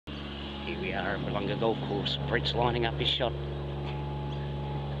Here we are at Willunga Golf Course. Brett's lining up his shot.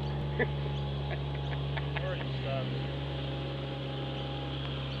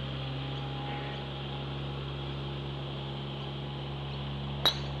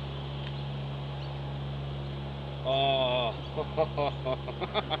 Oh,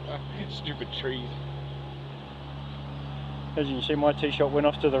 stupid trees. As you can see, my tee shot went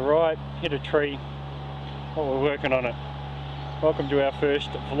off to the right, hit a tree, but we're working on it. Welcome to our first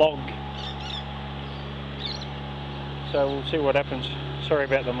vlog. So we'll see what happens. Sorry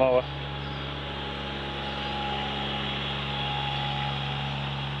about the mower.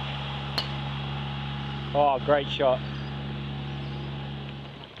 Oh, great shot.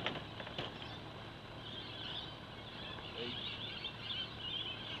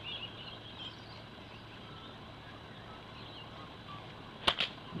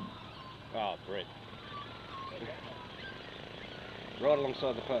 Oh, Brett. Right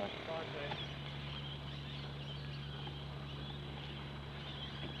alongside the park.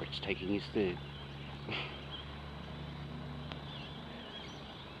 Brett's taking his third.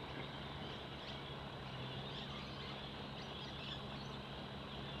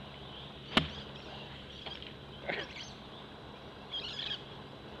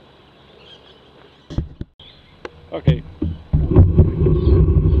 Okay.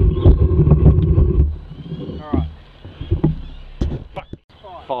 Alright.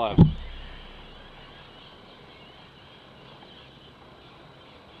 5.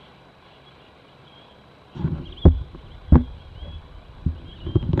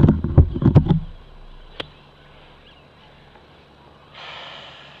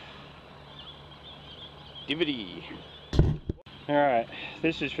 Divity. Alright,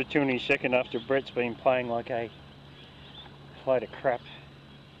 this is for Tony's second after Brett's been playing like a load of crap.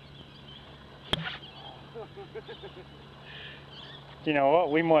 You know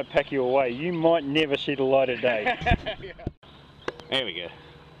what, we might pack you away. You might never see the light of day. There we go.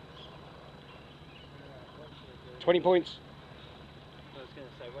 20 points. I was going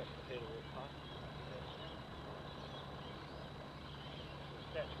to say, wait for the pedal walk past.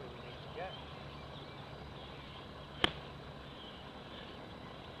 That's where we need to go.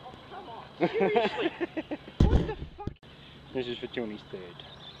 Oh, come on, seriously? What the fuck? This is for Tony's third.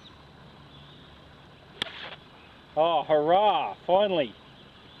 Oh, hurrah! Finally!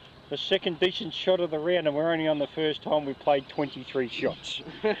 The second decent shot of the round, and we're only on the first time we played 23 shots.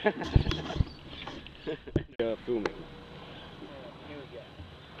 Filming. Here we go.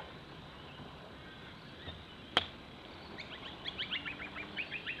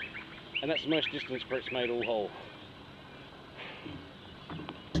 And that's the most distance Brett's made all hole.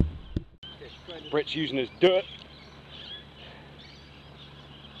 Brett's using his dirt.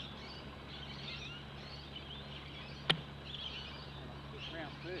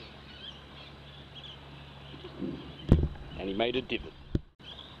 And he made a divot.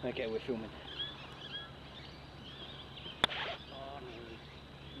 Okay, we're filming.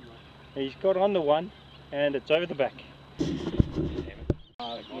 He's got on the one, and it's over the back.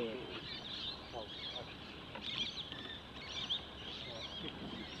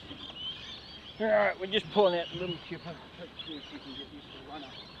 Alright, we're just pulling out the little chipper. Let's see if we can get this to run up.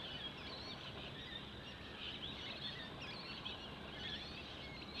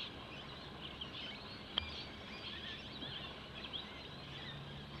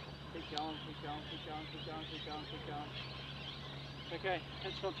 Keep going, keep going, keep going, keep going, keep going, keep going. Okay,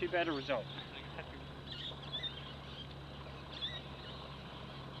 that's not too bad a result.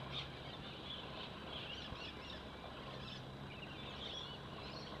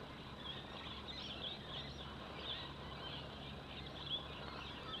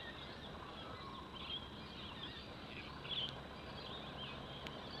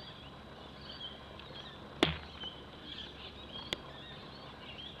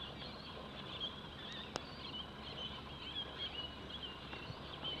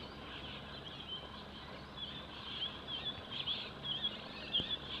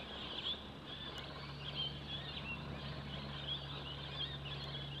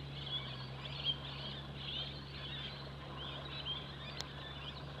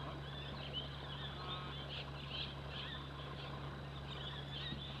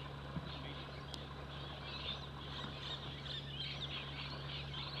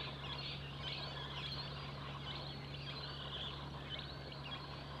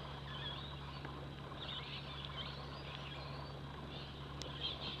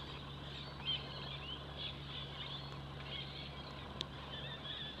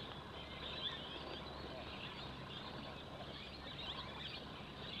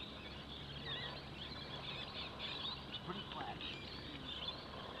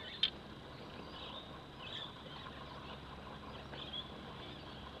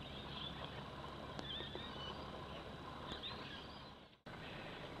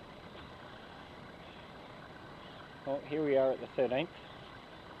 Well, here we are at the 13th.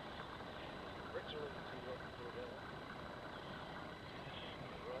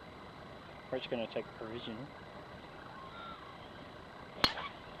 Brett's going to take a provision.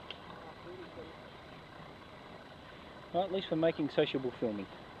 Well, at least we're making sociable filming.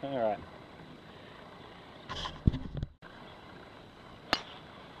 Alright.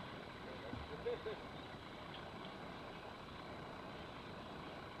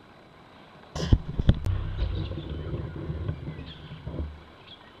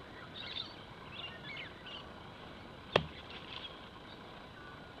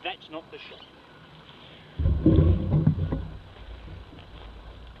 That's not the shot.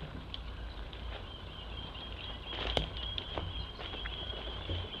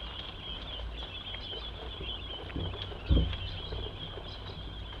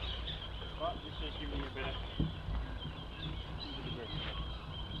 Right, this is giving you a better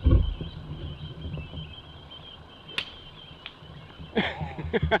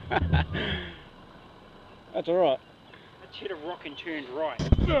That's alright. Let's hit a rock and turned right.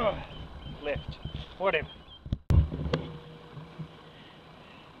 Left. Whatever.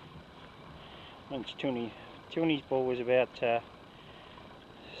 Thanks, Tony. Tony's ball was about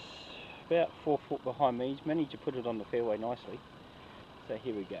 4 foot behind me. He's managed to put it on the fairway nicely. So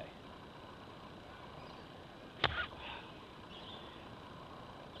here we go.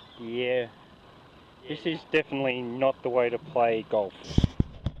 Yeah, this is definitely not the way to play golf.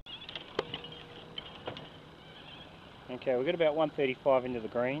 Okay, we've got about 135 into the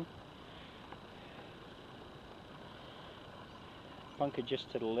green. Bunker just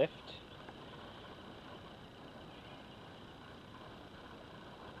to the left.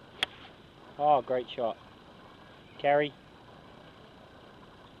 Oh, great shot. Carry.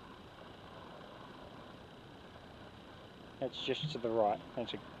 That's just to the right.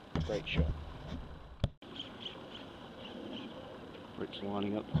 That's a great shot. Brett's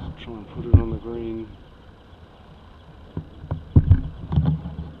lining up, try and put it on the green.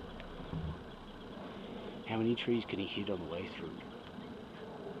 How many trees can he hit on the way through?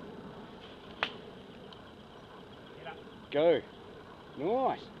 Go.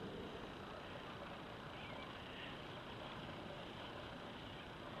 Nice.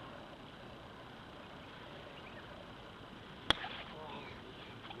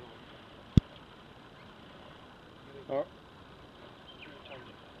 Oh.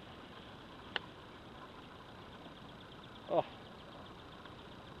 Oh.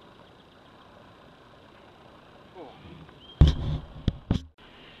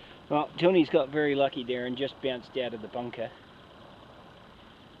 Well, Tony's got very lucky there and just bounced out of the bunker.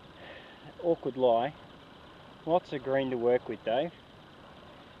 Awkward lie. Lots of green to work with, Dave.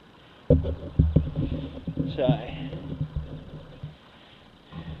 So,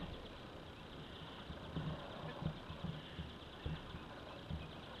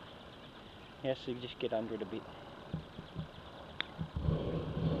 yes, so just get under it a bit.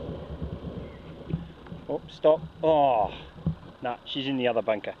 Oh, stop. Oh, no, she's in the other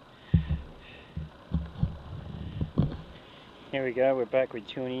bunker. Here we go, we're back with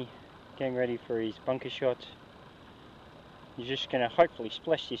Tony, getting ready for his bunker shot. He's just going to hopefully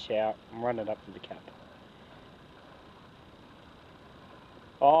splash this out and run it up to the cap.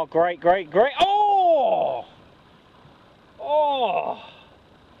 Oh, great, great, great. Oh! Oh!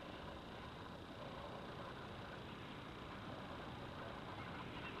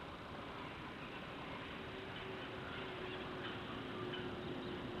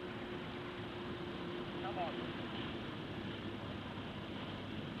 Come on.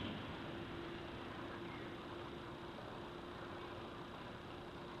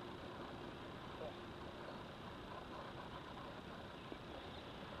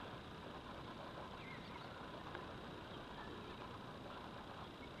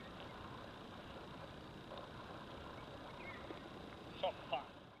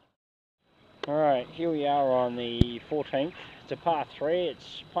 Alright, here we are on the 14th. It's a par 3,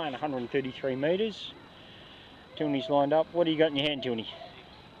 it's playing 133 metres. Tony's lined up. What do you got in your hand, Tony?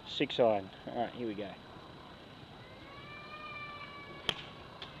 6 iron. Alright, here we go.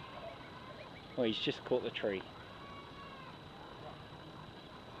 Oh, he's just caught the tree.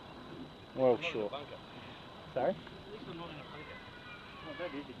 Well short. Sorry? At least I'm not in a bunker. Oh,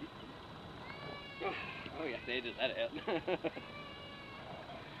 that is a bit. Oh yeah, they did that out.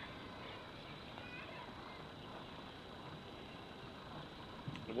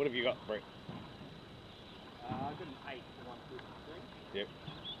 What have you got, Brett? I've got an 8 for 153. Yep.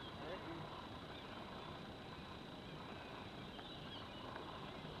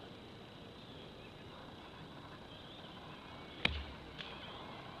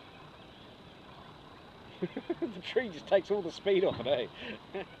 The tree just takes all the speed off it,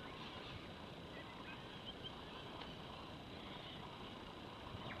 eh?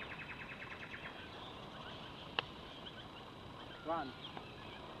 Run.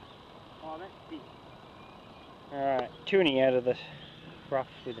 Oh, that's big. Alright, 20 out of the rough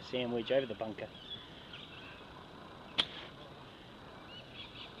with a sandwich over the bunker.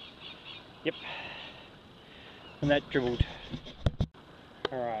 Yep. And that dribbled.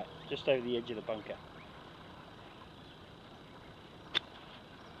 Alright, just over the edge of the bunker.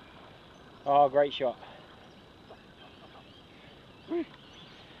 Oh, great shot.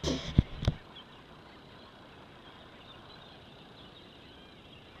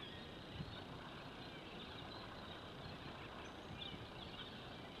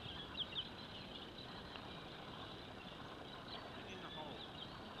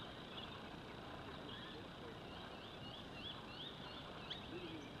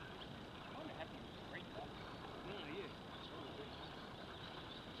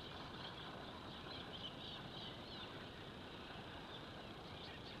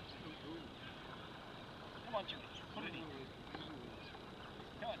 Come on, Jimmy.